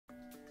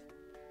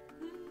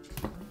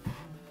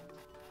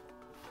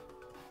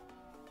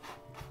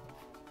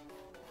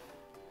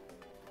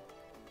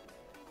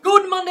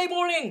Monday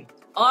morning!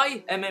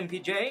 I am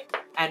MPJ,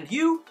 and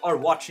you are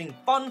watching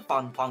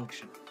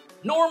FunFunFunction.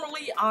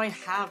 Normally I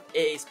have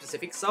a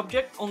specific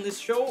subject on this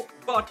show,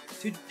 but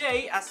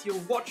today, as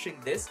you're watching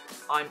this,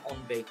 I'm on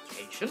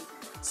vacation,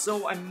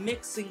 so I'm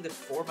mixing the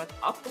format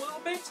up a little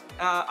bit.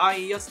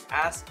 I just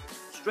asked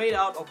straight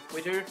out on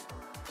Twitter,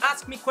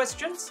 ask me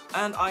questions,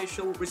 and I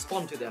shall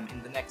respond to them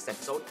in the next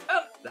episode,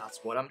 and that's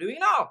what I'm doing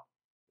now.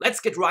 Let's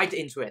get right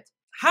into it.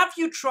 Have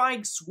you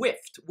tried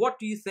Swift? What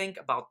do you think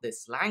about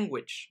this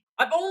language?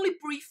 I've only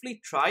briefly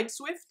tried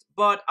Swift,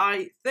 but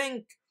I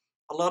think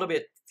a lot of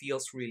it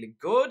feels really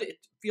good. It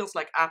feels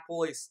like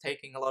Apple is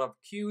taking a lot of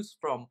cues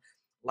from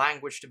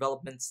language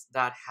developments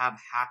that have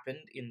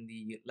happened in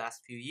the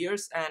last few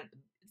years, and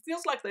it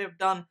feels like they've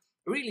done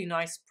a really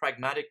nice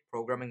pragmatic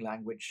programming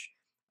language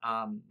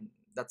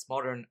that's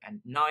modern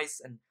and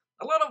nice, and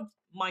a lot of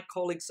my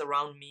colleagues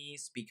around me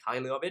speak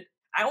highly of it.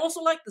 I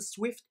also like the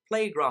Swift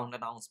Playground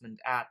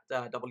announcement at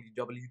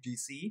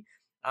WWDC,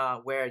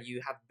 where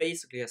you have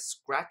basically a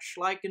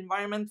Scratch-like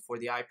environment for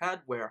the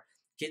iPad where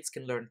kids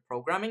can learn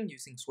programming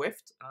using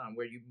Swift,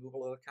 where you move a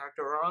little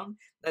character around.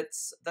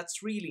 That's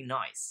really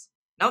nice.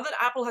 Now that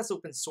Apple has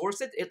open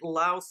sourced it, it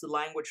allows the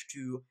language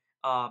to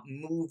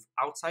move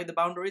outside the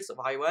boundaries of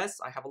iOS.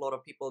 I have a lot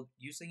of people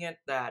using it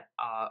that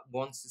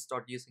wants to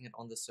start using it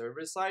on the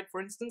server side,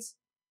 for instance.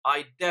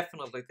 I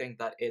definitely think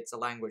that it's a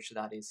language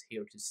that is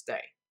here to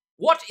stay.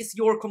 What is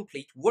your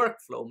complete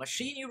workflow?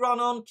 Machine you run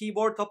on,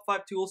 keyboard, top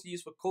 5 tools you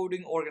use for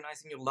coding,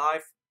 organizing your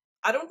life.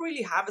 I don't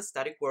really have a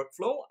static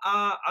workflow.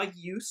 I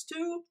used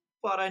to,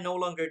 but I no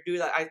longer do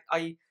that.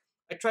 I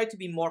try to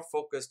be more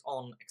focused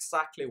on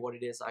exactly what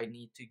it is I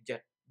need to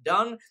get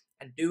done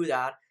and do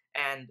that,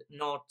 and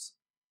not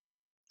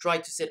try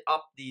to set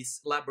up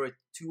these elaborate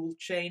tool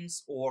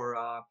chains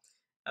or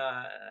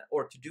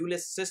to-do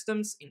list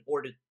systems in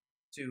order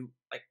to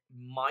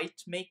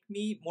might make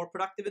me more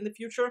productive in the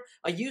future.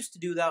 I used to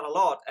do that a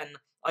lot, and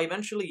I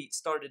eventually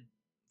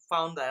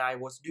found that I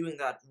was doing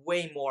that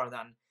way more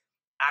than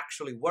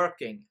actually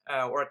working,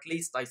 or at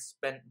least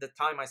the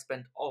time I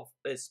spent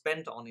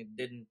on it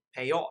didn't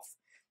pay off.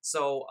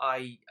 So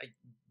I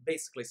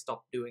basically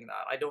stopped doing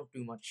that. I don't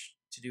do much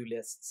to-do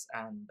lists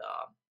and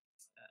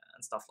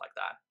stuff like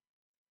that.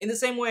 In the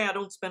same way, I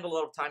don't spend a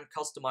lot of time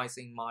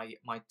customizing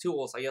my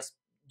tools. I just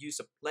use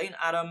a plain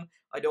Atom.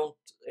 I don't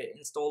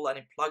install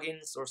any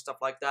plugins or stuff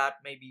like that,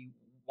 maybe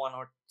one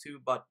or two,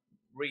 but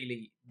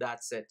really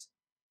that's it.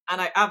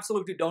 And I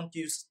absolutely don't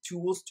use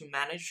tools to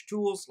manage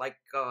tools like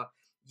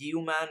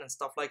Uman and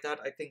stuff like that.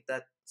 I think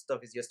that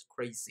stuff is just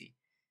crazy.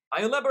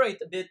 I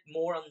elaborate a bit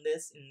more on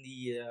this in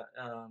the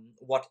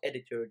what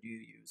editor do you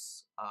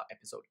use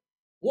episode.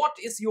 What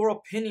is your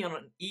opinion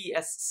on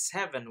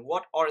ES7?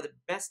 What are the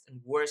best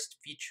and worst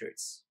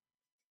features?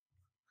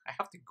 I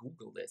have to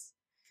Google this.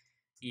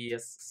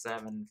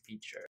 ES7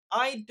 feature.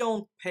 I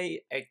don't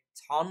pay a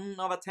ton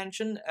of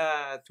attention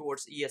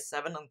towards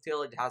ES7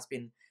 until it has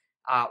been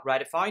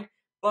ratified,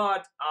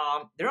 but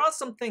there are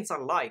some things I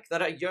like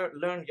that I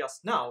learned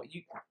just now.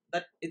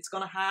 That it's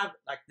gonna have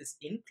like this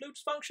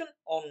includes function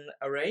on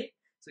array,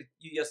 so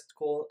you just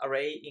call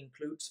array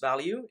includes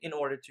value in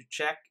order to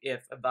check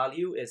if a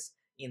value is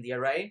in the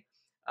array.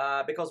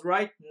 Because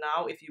right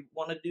now, if you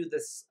want to do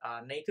this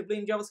natively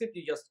in JavaScript,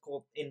 you just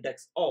call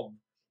index of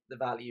the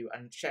value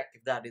and check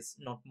if that is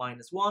not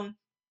 -1,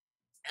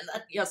 and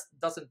that just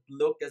doesn't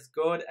look as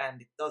good,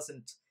 and it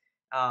doesn't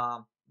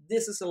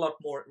this is a lot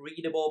more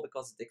readable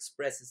because it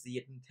expresses the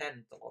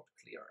intent a lot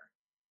clearer.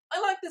 I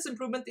like this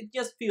improvement. It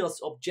just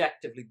feels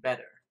objectively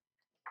better.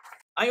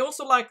 I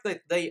also like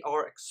that they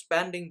are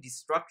expanding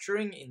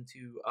destructuring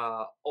into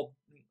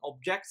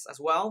objects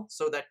as well,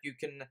 so that you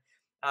can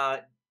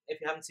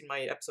if you haven't seen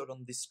my episode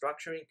on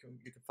destructuring,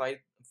 you can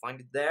find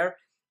it there.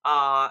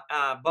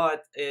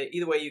 But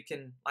either way, you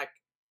can,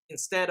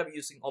 instead of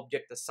using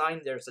object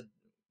assign, there's a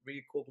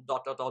really cool ...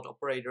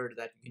 operator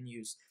that you can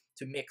use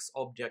to mix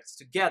objects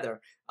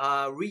together.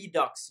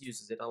 Redux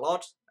uses it a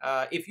lot.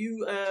 If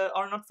you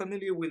are not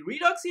familiar with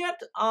Redux yet,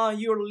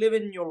 you're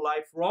living your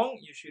life wrong.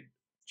 You should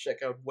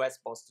check out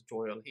Westbot's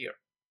tutorial here.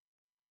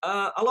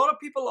 A lot of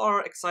people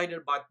are excited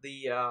about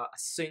the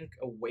async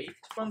await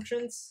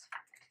functions.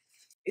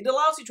 It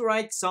allows you to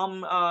write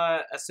some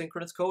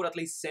asynchronous code, at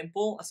least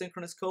simple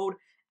asynchronous code,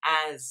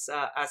 as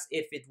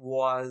if it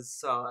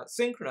was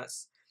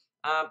synchronous.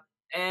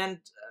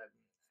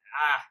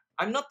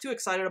 I'm not too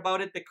excited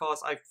about it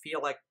because I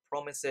feel like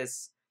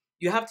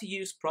you have to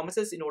use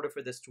promises in order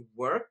for this to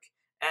work.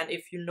 And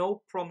if you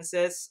know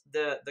promises,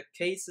 the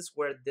cases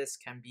where this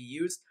can be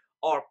used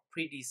are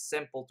pretty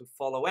simple to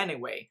follow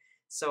anyway.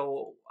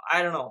 So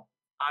I don't know.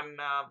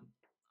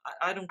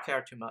 I don't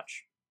care too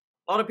much.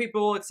 A lot of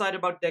people excited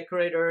about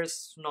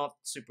decorators, not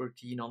super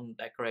keen on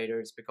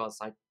decorators because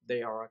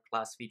they are a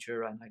class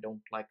feature and I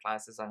don't like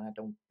classes, and I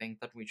don't think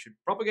that we should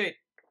propagate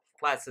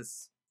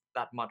classes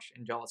that much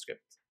in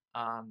JavaScript,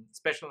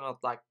 especially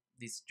not like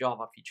these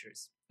Java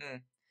features.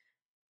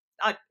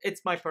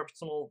 It's my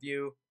personal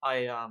view.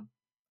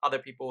 Other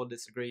people will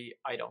disagree.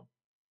 I don't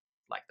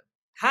like them.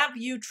 Have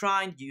you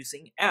tried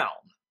using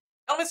Elm?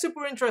 Elm is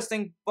super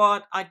interesting,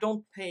 but I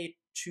don't pay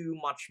too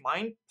much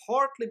mind,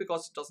 partly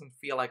because it doesn't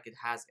feel like it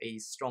has a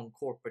strong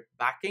corporate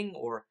backing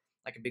or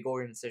like a big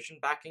organization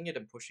backing it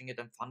and pushing it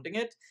and funding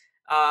it.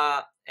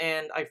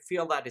 And I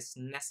feel that it's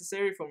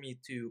necessary for me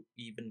to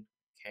even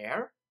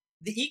care.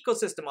 The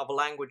ecosystem of a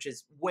language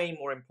is way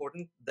more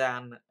important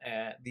than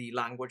the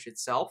language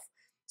itself.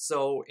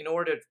 So in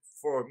order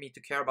for me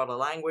to care about a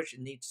language,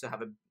 it needs to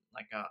have a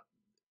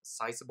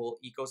sizable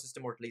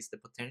ecosystem, or at least the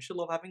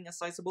potential of having a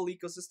sizable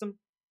ecosystem.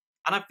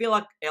 And I feel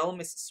like Elm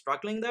is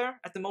struggling there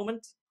at the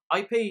moment.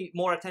 I pay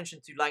more attention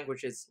to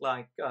languages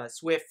like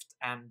Swift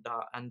and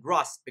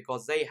Rust,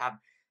 because they have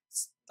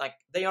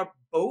they are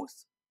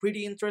both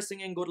pretty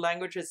interesting and good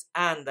languages,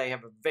 and they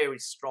have a very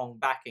strong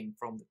backing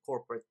from the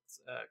corporate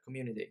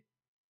community.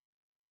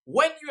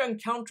 When you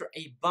encounter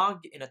a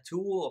bug in a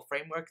tool or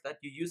framework that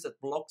you use that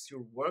blocks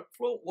your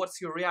workflow,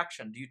 what's your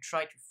reaction? Do you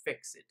try to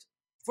fix it?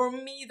 For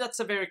me, that's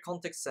a very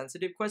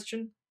context-sensitive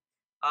question.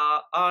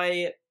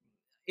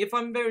 If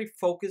I'm very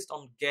focused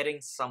on getting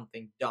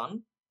something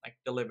done, like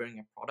delivering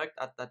a product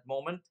at that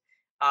moment,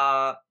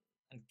 and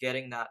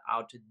getting that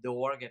out the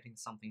door, getting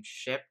something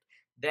shipped,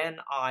 then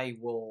I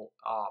will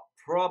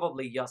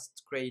probably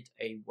just create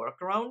a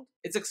workaround.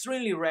 It's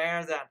extremely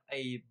rare that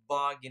a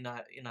bug in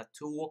a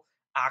tool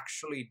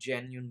actually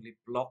genuinely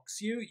blocks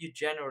you. You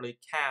generally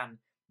can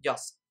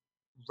just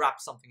wrap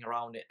something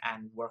around it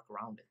and work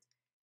around it.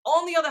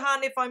 On the other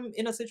hand, if I'm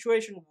in a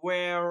situation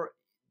where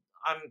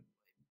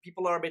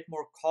people are a bit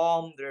more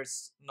calm,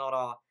 there's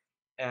not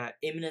a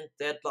imminent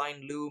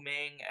deadline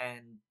looming,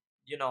 and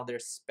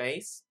there's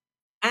space,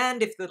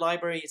 and if the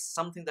library is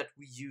something that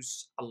we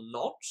use a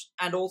lot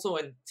and also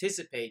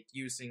anticipate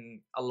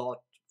using a lot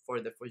for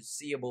the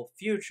foreseeable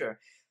future,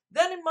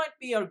 then it might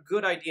be a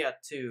good idea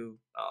to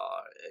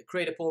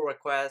create a pull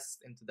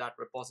request into that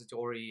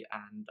repository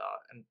and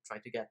try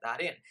to get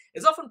that in.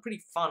 It's often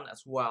pretty fun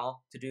as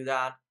well to do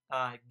that.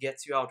 It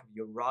gets you out of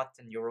your rut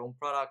and your own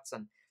products,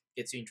 and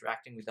gets you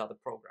interacting with other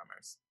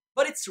programmers.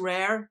 But it's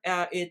rare.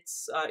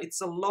 It's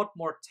a lot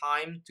more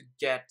time to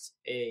get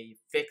a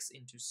fix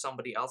into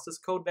somebody else's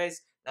code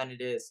base than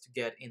it is to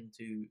get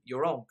into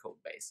your own code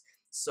base.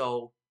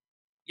 So,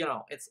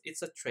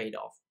 it's a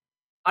trade-off.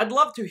 I'd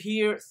love to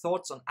hear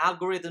thoughts on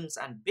algorithms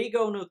and big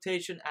O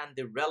notation and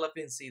the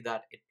relevancy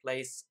that it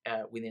plays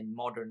within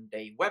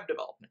modern-day web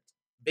development.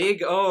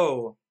 Big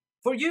O.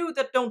 For you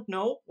that don't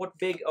know what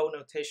big O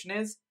notation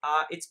is,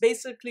 it's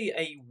basically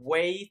a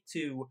way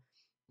to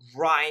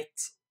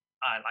write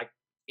like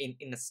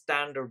in a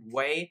standard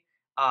way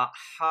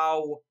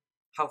how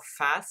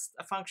fast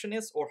a function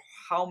is, or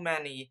how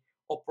many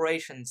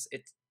operations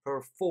it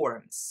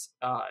performs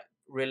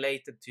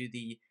related to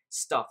the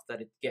stuff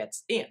that it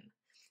gets in.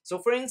 So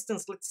for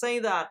instance, let's say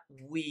that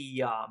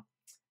we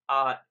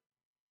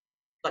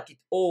like it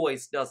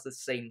always does the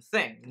same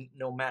thing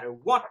no matter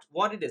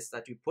what it is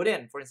that you put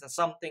in. For instance,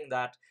 something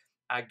that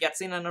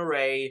gets in an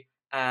array,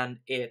 and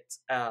it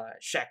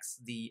checks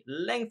the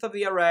length of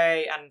the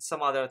array and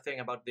some other thing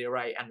about the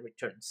array and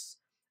returns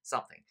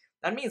something.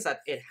 That means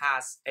that it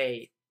has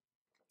a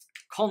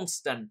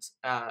constant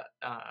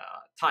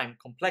time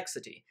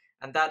complexity,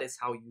 and that is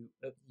how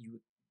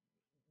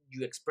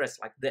you express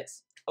like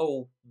this: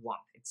 O1,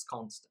 it's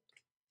constant.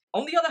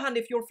 On the other hand,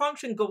 if your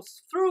function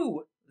goes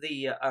through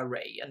the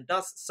array and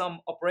does some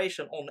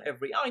operation on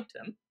every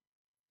item,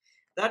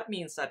 that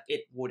means that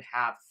it would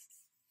have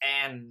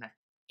n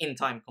in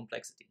time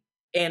complexity.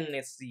 N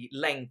is the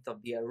length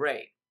of the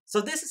array.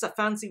 So this is a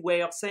fancy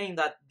way of saying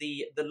that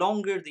the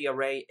longer the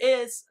array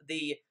is,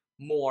 the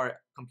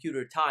more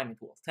computer time it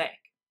will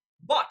take.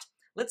 But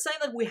let's say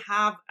that we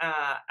have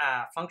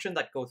a function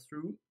that goes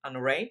through an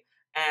array,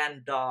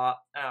 and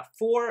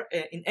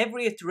in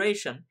every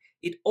iteration,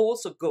 it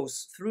also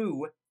goes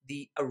through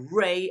the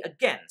array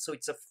again. So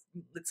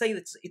let's say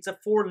it's a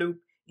for loop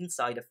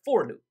inside a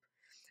for loop.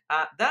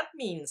 That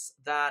means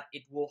that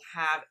it will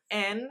have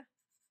n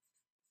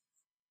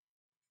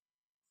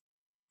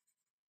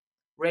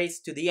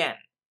raised to the n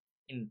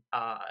in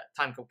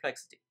time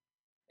complexity.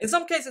 In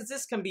some cases,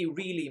 this can be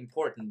really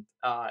important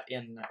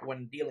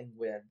when dealing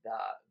with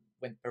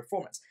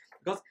performance.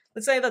 Because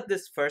let's say that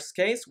this first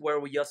case, where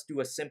we just do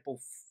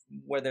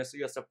where there's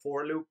just a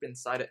for loop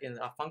inside in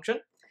a function,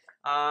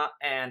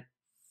 and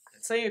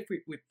let's say if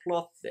we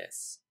plot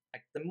this,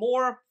 like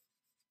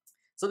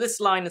so this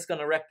line is going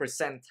to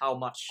represent how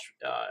much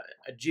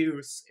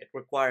juice it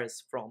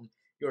requires from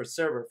your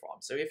server farm.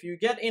 So if you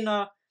get in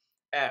a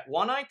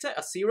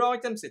 0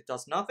 items, it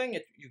does nothing.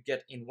 If you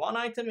get in 1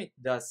 item, it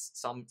does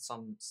some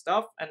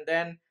stuff, and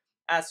then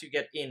as you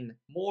get in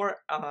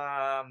more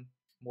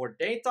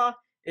data,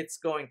 it's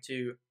going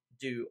to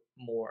do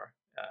more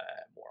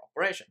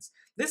operations.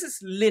 This is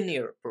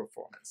linear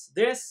performance.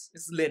 This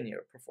is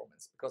linear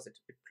performance because it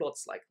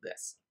plots like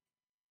this.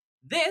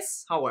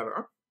 This,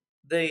 however,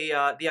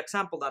 the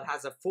example that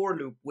has a for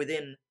loop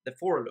within the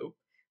for loop,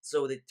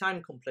 so the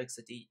time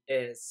complexity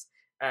is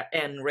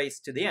n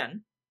raised to the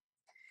n.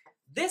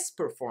 This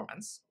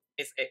performance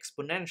is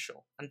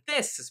exponential, and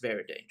this is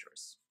very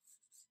dangerous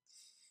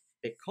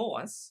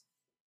because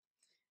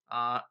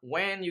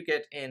When you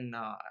get in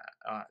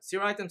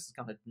 0 items, it's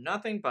gonna do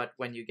nothing, but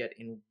when you get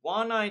in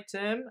 1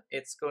 item,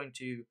 it's going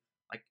to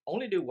like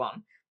only do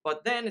 1,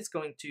 but then it's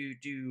going to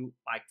do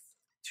like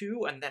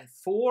 2 and then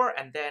 4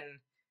 and then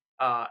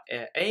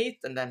 8,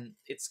 and then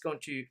it's going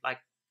to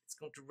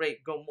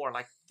go more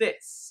like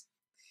this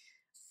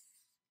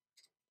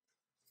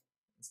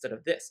instead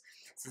of this.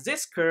 So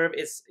this curve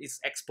is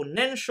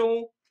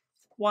exponential,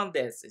 while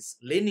this is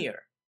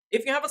linear.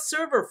 If you have a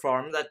server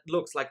farm that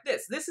looks like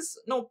this is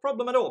no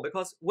problem at all,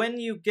 because when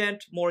you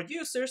get more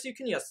users, you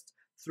can just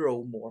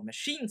throw more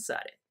machines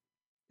at it.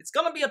 It's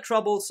gonna be a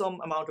troublesome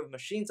amount of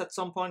machines at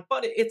some point,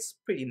 but it's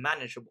pretty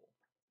manageable.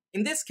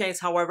 In this case,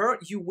 however,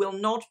 you will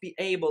not be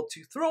able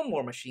to throw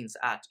more machines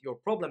at your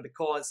problem,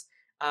 because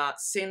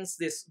since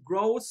this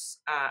grows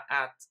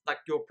at, like,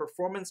 your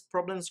performance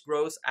problems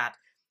grows at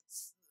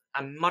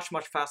a much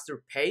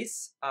faster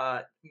pace,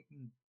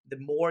 the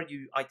more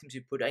items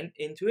you put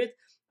into it,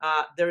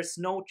 there is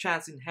no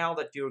chance in hell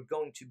that you're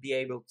going to be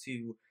able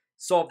to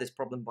solve this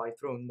problem by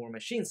throwing more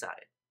machines at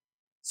it.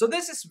 So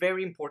this is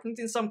very important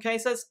in some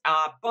cases,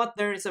 but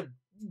there is a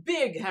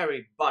big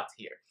hairy but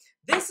here.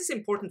 This is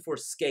important for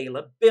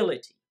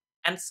scalability.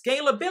 And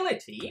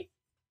scalability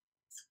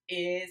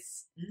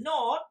is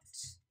not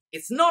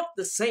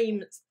the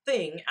same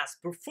thing as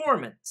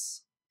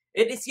performance.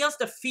 It is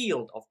just a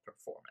field of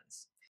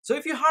performance. So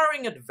if you're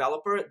hiring a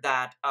developer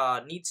that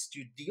needs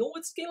to deal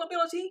with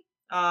scalability,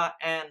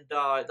 and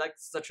like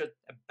such a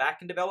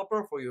backend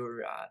developer for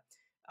your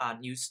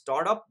new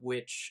startup,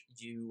 which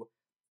you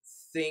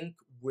think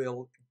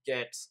will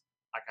get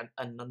like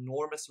an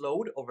enormous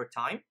load over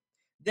time,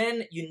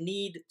 then you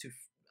need to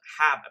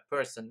have a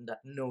person that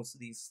knows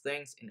these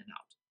things in and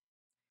out.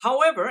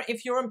 However,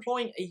 if you're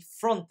employing a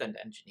front-end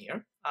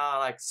engineer,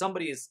 like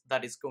somebody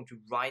that is going to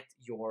write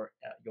your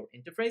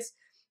interface,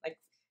 like,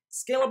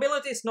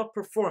 scalability is not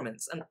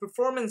performance, and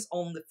performance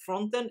on the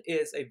front end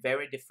is a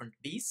very different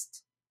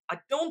beast. I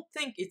don't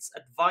think it's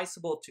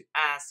advisable to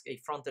ask a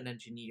front-end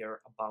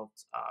engineer about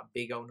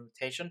big O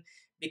notation,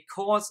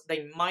 because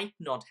they might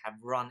not have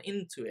run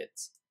into it.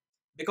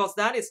 Because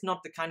that is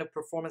not the kind of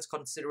performance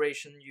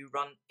consideration you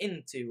run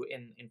into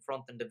in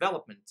front-end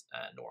development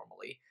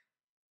normally.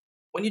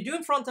 When you're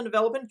doing front-end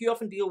development, you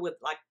often deal with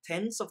like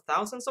tens of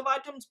thousands of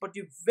items, but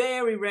you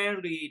very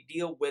rarely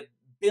deal with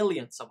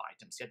billions of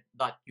items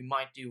that you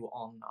might do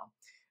on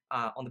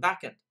the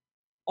back end.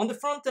 On the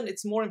front end,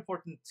 it's more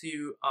important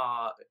to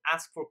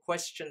ask for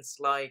questions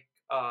like,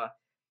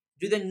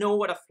 do they know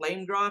what a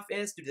flame graph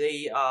is? Do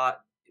they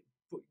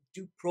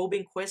do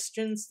probing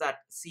questions that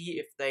see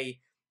if they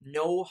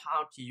know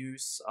how to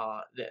use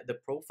the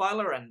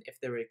profiler and if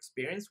they're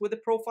experienced with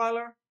the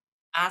profiler?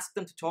 Ask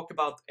them to talk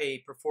about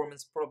a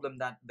performance problem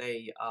that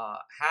they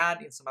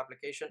had in some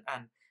application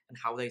and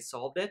how they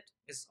solved it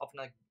is often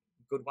a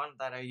good one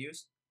that I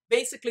use.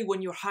 Basically,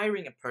 when you're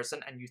hiring a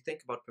person and you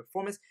think about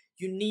performance,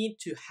 you need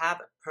to have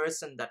a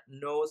person that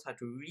knows how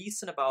to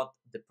reason about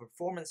the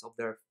performance of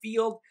their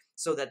field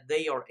so that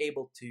they are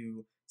able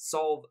to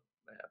solve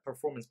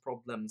performance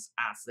problems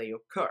as they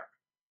occur.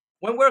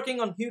 When working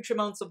on huge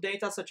amounts of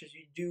data, such as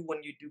you do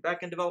when you do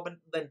backend development,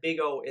 then Big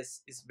O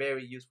is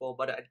very useful,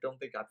 but I don't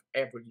think I've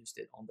ever used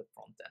it on the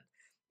front end.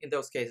 In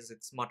those cases,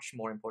 it's much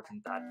more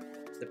important that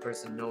the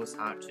person knows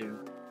how to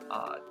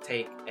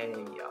take a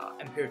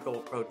empirical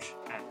approach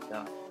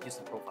and use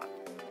the profile.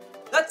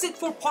 That's it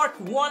for part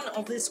 1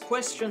 of this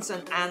questions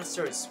and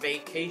answers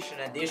vacation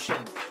edition.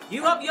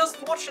 You have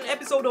just watched an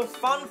episode of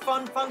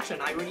FunFunFunction.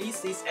 I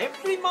release these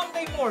every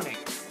Monday morning.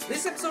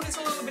 This episode is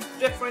a little bit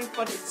different,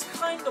 but it's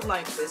kind of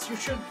like this. You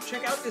should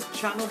check out this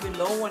channel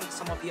below and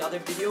some of the other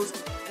videos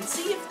and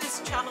see if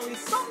this channel is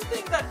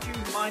something that you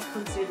might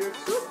consider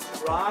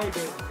subscribing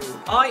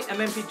to. I am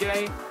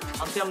MPJ.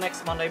 Until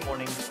next Monday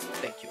morning,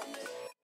 stay